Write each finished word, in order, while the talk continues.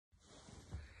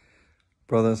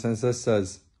Brothers and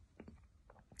sisters,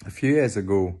 a few years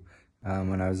ago,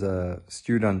 when I was a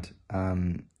student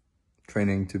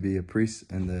training to be a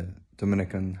priest in the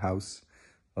Dominican House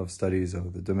of Studies, or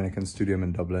the Dominican Studium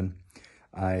in Dublin,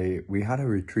 we had a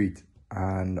retreat,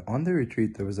 and on the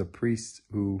retreat there was a priest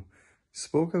who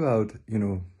spoke about,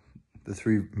 the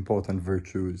three important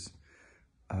virtues,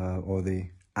 or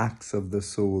the acts of the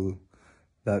soul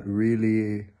that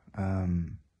really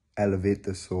elevate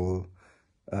the soul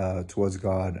towards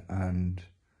God and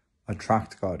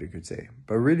attract God, you could say.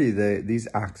 But really, these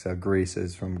acts are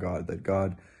graces from God, that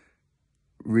God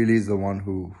really is the one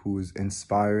who's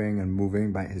inspiring and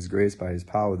moving by his grace, by his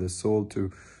power, the soul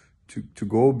to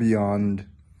go beyond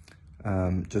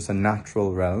just a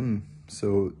natural realm,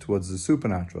 so towards the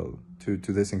supernatural, to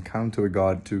this encounter with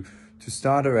God, to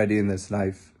start already in this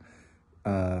life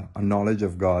a knowledge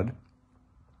of God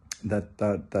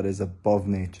that is above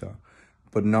nature,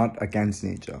 but not against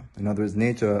nature. In other words,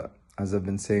 nature, as I've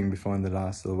been saying before in the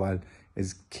last little while,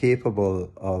 is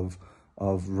capable of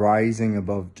rising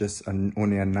above just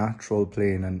only a natural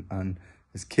plane, and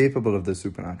is capable of the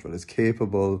supernatural, is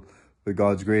capable with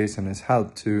God's grace and his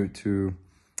help to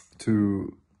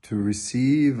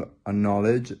receive a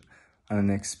knowledge and an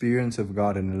experience of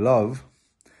God in love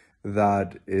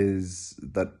that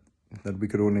we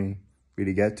could only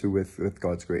really get to with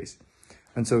God's grace.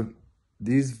 And so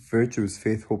these virtues,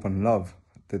 faith, hope, and love,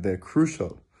 that they're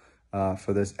crucial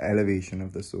for this elevation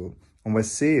of the soul. And we're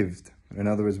saved. In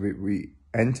other words, we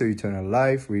enter eternal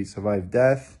life, we survive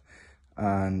death,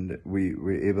 and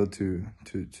we're able to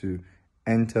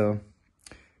enter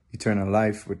eternal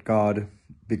life with God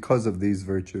because of these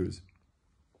virtues,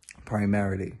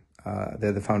 primarily.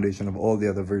 They're the foundation of all the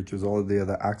other virtues, all the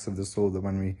other acts of the soul, that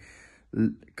when we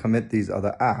commit these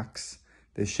other acts,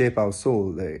 they shape our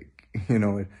soul.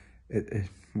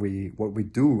 What we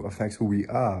do affects who we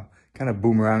are, kind of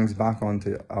boomerangs back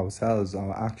onto ourselves,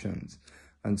 our actions.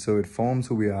 And so it forms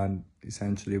who we are, and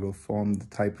essentially will form the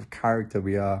type of character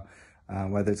we are,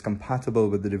 whether it's compatible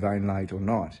with the divine light or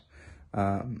not,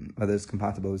 whether it's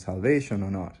compatible with salvation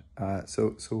or not.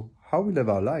 So how we live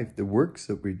our life, the works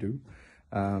that we do,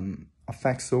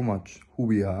 affects so much who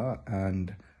we are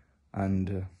and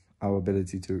our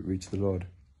ability to reach the Lord.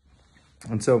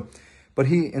 And so, but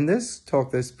in this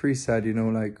talk, this priest said,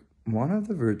 one of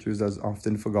the virtues that's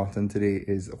often forgotten today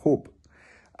is hope.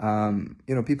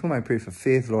 People might pray for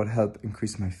faith. Lord, help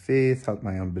increase my faith, help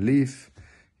my unbelief.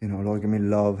 Lord, give me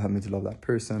love, help me to love that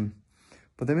person.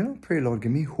 But they may not pray, Lord,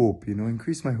 give me hope,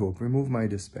 increase my hope, remove my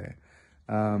despair.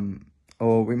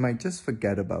 Or we might just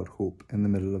forget about hope in the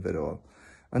middle of it all.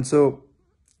 And so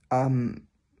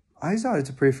I started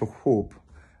to pray for hope.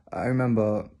 I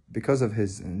remember, because of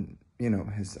his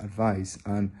advice,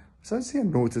 and so I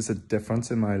noticed a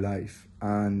difference in my life.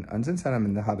 And since then, I'm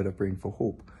in the habit of praying for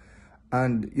hope.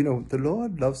 And, the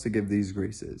Lord loves to give these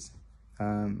graces.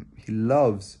 He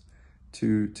loves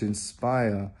to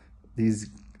inspire these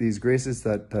graces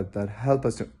that help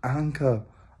us to anchor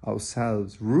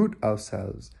ourselves, root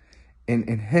ourselves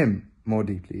in him more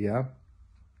deeply, yeah?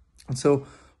 And so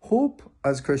hope,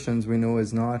 as Christians, we know,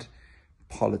 is not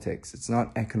politics, it's not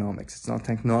economics, it's not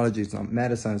technology, it's not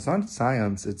medicine, it's not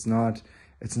science, it's not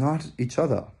each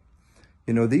other.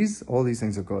 All these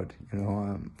things are good,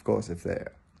 of course, if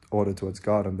they're ordered towards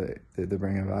God and they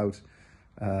bring about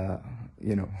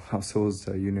our souls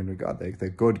to a union with God. They're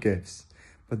good gifts,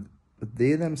 but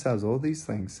they themselves, all these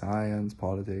things, science,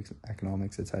 politics,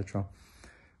 economics, etc.,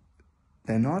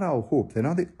 they're not our hope. They're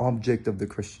not the object of the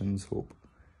Christian's hope.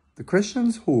 The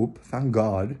Christian's hope, thank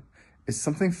God, is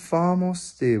something far more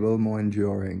stable, more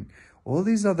enduring. All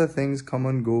these other things come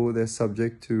and go. They're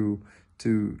subject to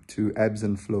ebbs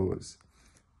and flows.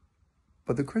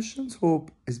 But the Christian's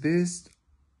hope is based,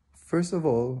 first of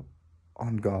all,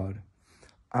 on God,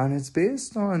 and it's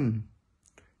based on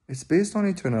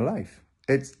eternal life.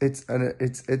 It's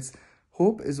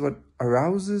hope is what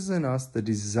arouses in us the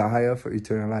desire for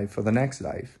eternal life, for the next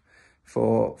life,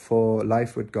 for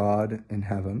life with God in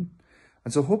heaven.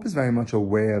 And so hope is very much a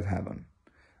way of heaven,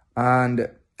 and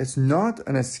it's not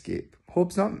an escape.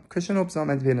 Christian hope's not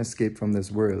meant to be an escape from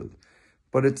this world,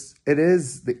 but it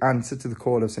is the answer to the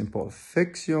call of St. Paul.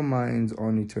 Fix your minds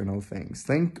on eternal things.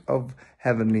 Think of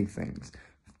heavenly things.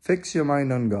 Fix your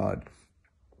mind on God,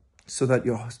 so that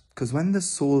because when the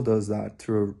soul does that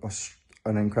through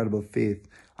an incredible faith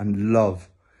and love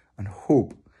and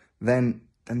hope, then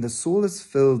the soul is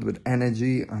filled with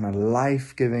energy and a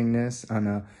life-givingness and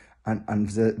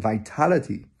the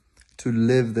vitality to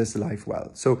live this life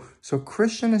well. So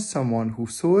Christian is someone who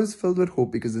so is filled with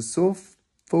hope because it's so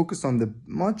focused on the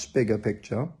much bigger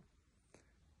picture,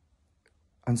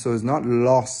 And so it's not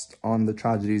lost on the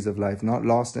tragedies of life, not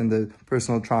lost in the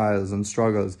personal trials and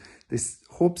struggles. This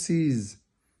hope sees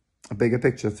a bigger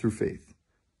picture through faith.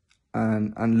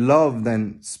 And love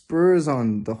then spurs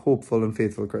on the hopeful and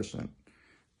faithful Christian,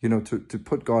 to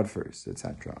put God first,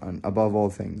 etc. And above all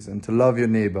things, and to love your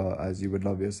neighbor as you would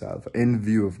love yourself in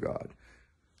view of God.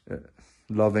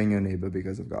 Loving your neighbor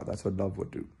because of God. That's what love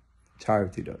would do.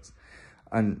 Charity does.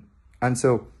 And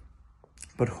so,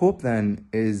 but hope then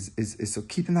is so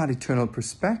keeping that eternal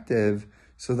perspective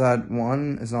so that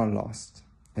one is not lost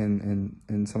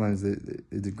in sometimes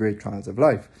the great trials of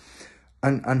life.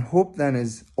 And hope then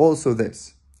is also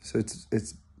this. So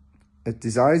it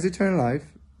desires eternal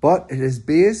life, but it is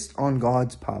based on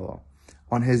God's power,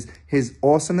 on his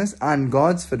awesomeness and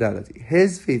God's fidelity,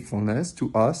 his faithfulness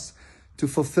to us to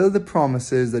fulfill the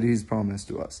promises that he's promised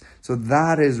to us. So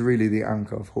that is really the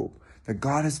anchor of hope, that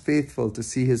God is faithful to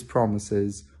see his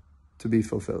promises to be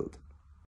fulfilled.